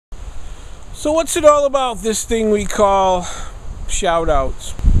So what's it all about, this thing we call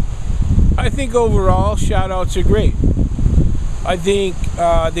shout-outs? I think overall shout-outs are great. I think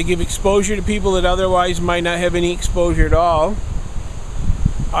they give exposure to people that otherwise might not have any exposure at all.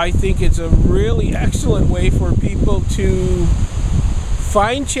 I think it's a really excellent way for people to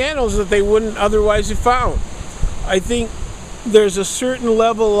find channels that they wouldn't otherwise have found. I think there's a certain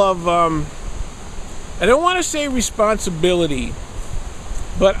level of, I don't want to say responsibility,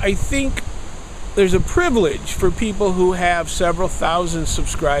 but I think there's a privilege for people who have several thousand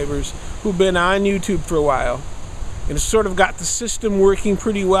subscribers who've been on YouTube for a while and sort of got the system working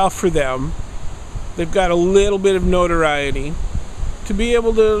pretty well for them. They've got a little bit of notoriety to be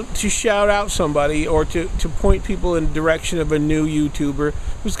able to shout out somebody or to point people in the direction of a new YouTuber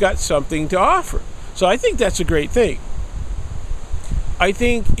who's got something to offer. So I think that's a great thing. I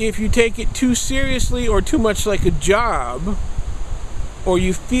think if you take it too seriously or too much like a job, or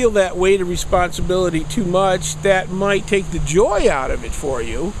you feel that weight of responsibility too much, that might take the joy out of it for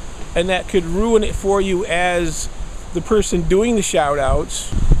you, and that could ruin it for you as the person doing the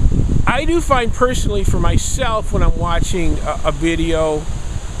shout-outs. I do find personally for myself, when I'm watching a video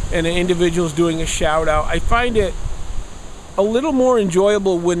and an individual's doing a shout-out, I find it a little more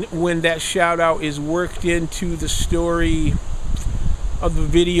enjoyable when that shout-out is worked into the story of the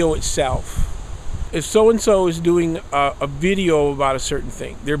video itself. If so-and-so is doing a video about a certain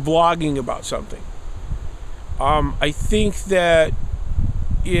thing, they're blogging about something, I think that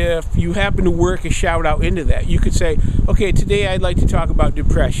if you happen to work a shout out into that, you could say, okay, today I'd like to talk about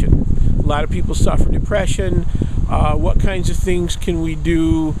depression. A lot of people suffer depression. What kinds of things can we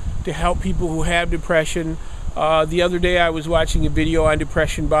do to help people who have depression? The other day I was watching a video on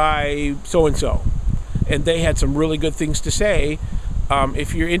depression by so-and-so, and they had some really good things to say.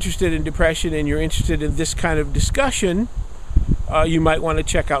 If you're interested in depression and you're interested in this kind of discussion, you might want to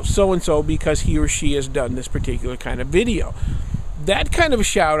check out so-and-so because he or she has done this particular kind of video. That kind of a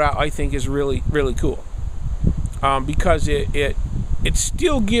shout-out, I think, is really, really cool, because it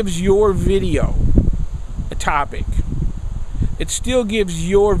still gives your video a topic. It still gives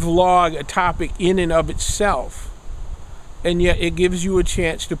your vlog a topic in and of itself, and yet it gives you a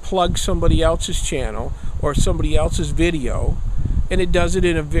chance to plug somebody else's channel or somebody else's video. And it does it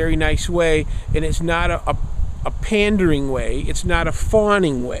in a very nice way, and it's not a pandering way, it's not a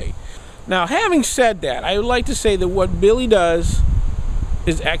fawning way. Now, having said that, I would like to say that what Billy does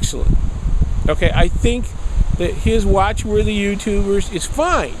is excellent. Okay, I think that his watch-worthy YouTubers is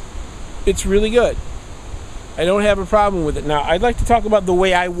fine. It's really good. I don't have a problem with it. Now, I'd like to talk about the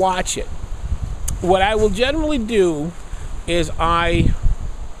way I watch it. What I will generally do is I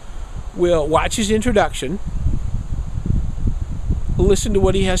will watch his introduction, listen to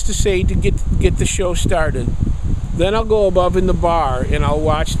what he has to say to get the show started. Then I'll go above in the bar and I'll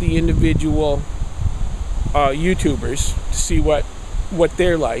watch the individual YouTubers to see what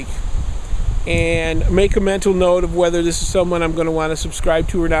they're like, and make a mental note of whether this is someone I'm going to want to subscribe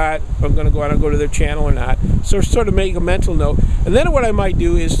to or not. I'm going to want to go to their channel or not. So sort of make a mental note, and then what I might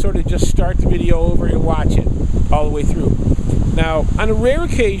do is sort of just start the video over and watch it all the way through. Now, on a rare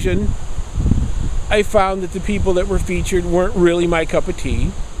occasion, I found that the people that were featured weren't really my cup of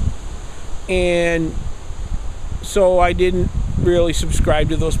tea, and so I didn't really subscribe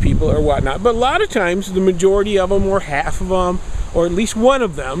to those people or whatnot. But a lot of times, the majority of them, or half of them, or at least one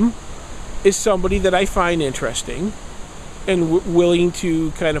of them, is somebody that I find interesting and willing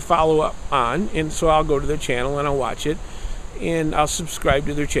to kind of follow up on, and so I'll go to their channel and I'll watch it, and I'll subscribe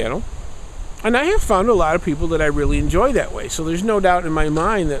to their channel. And I have found a lot of people that I really enjoy that way. So there's no doubt in my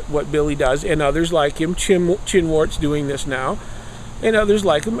mind that what Billy does, and others like him, Chinwart's doing this now, and others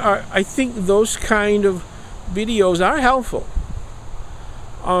like him, I think those kind of videos are helpful.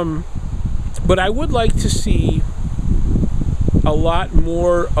 But I would like to see a lot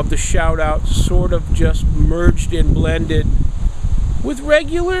more of the shout-outs sort of just merged and blended with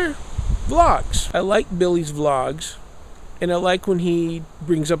regular vlogs. I like Billy's vlogs, and I like when he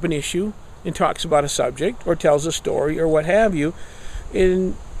brings up an issue and talks about a subject or tells a story or what have you,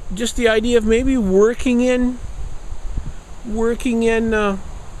 and just the idea of maybe working in a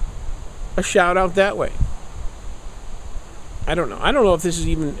shout out that way. I don't know if this is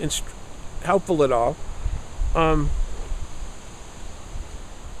even helpful at all.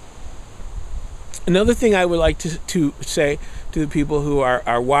 Another thing I would like to say to the people who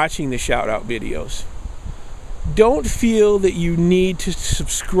are watching the shout out videos: don't feel that you need to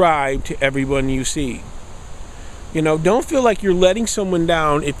subscribe to everyone you see. You know, don't feel like you're letting someone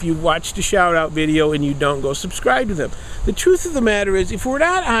down if you watch the shout out video and you don't go subscribe to them. The truth of the matter is, if we're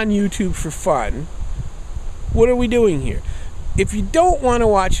not on YouTube for fun, what are we doing here? If you don't want to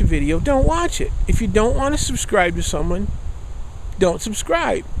watch a video, don't watch it. If you don't want to subscribe to someone, don't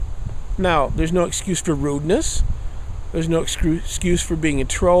subscribe. Now, there's no excuse for rudeness. There's no excuse for being a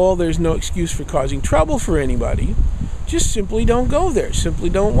troll. There's no excuse for causing trouble for anybody. Just simply don't go there. Simply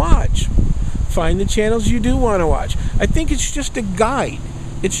don't watch. Find the channels you do want to watch. I think it's just a guide.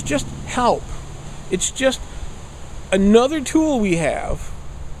 It's just help. It's just another tool we have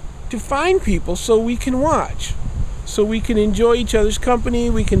to find people so we can watch. So we can enjoy each other's company.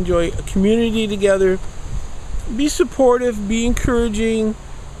 We can enjoy a community together. Be supportive. Be encouraging.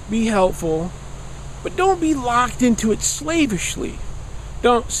 Be helpful. But don't be locked into it slavishly.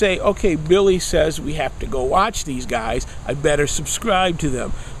 Don't say, okay, Billy says we have to go watch these guys. I better subscribe to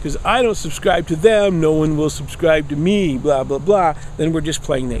them. Because I don't subscribe to them, no one will subscribe to me, blah, blah, blah. Then we're just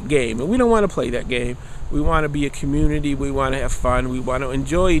playing that game. And we don't want to play that game. We want to be a community. We want to have fun. We want to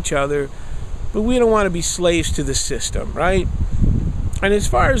enjoy each other. But we don't want to be slaves to the system, right? And as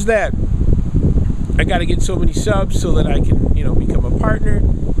far as that, I got to get so many subs so that I can, become a partner.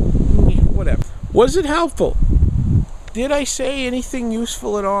 Whatever. Was it helpful? Did I say anything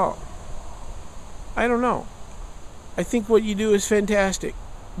useful at all? I don't know. I think what you do is fantastic.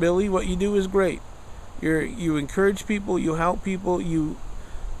 Billy, what you do is great. You encourage people, you help people, you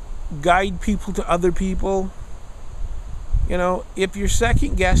guide people to other people. If you're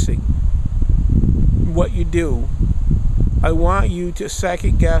second guessing what you do, I want you to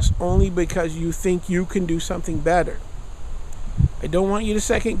second guess only because you think you can do something better. I don't want you to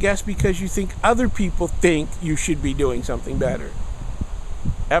second guess because you think other people think you should be doing something better.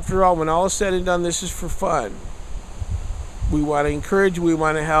 After all, when all is said and done, this is for fun. We want to encourage, we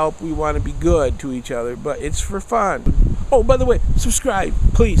want to help, we want to be good to each other, but it's for fun. Oh, by the way, subscribe.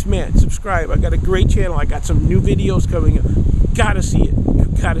 Please, man, subscribe. I got a great channel. I got some new videos coming up. You gotta see it. You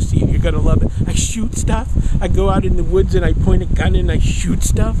gotta see it. You're gonna love it. I shoot stuff. I go out in the woods and I point a gun and I shoot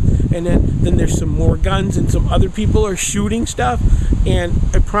stuff. And then there's some more guns and some other people are shooting stuff. And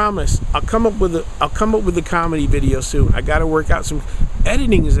I promise, I'll come up with a comedy video soon. I gotta work out some.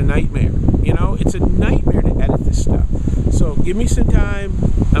 Editing is a nightmare. It's a nightmare to edit this stuff. So give me some time.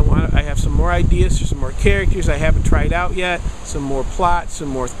 I have some more ideas for some more characters I haven't tried out yet. Some more plots, some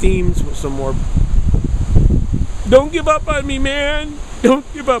more themes, some more. Don't give up on me, man. Don't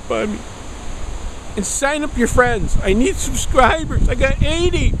give up on me. And sign up your friends. I need subscribers. I got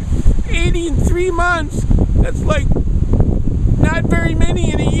 80 in 3 months. That's like not very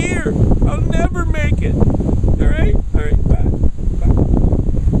many in a year. I'll never make it. All right?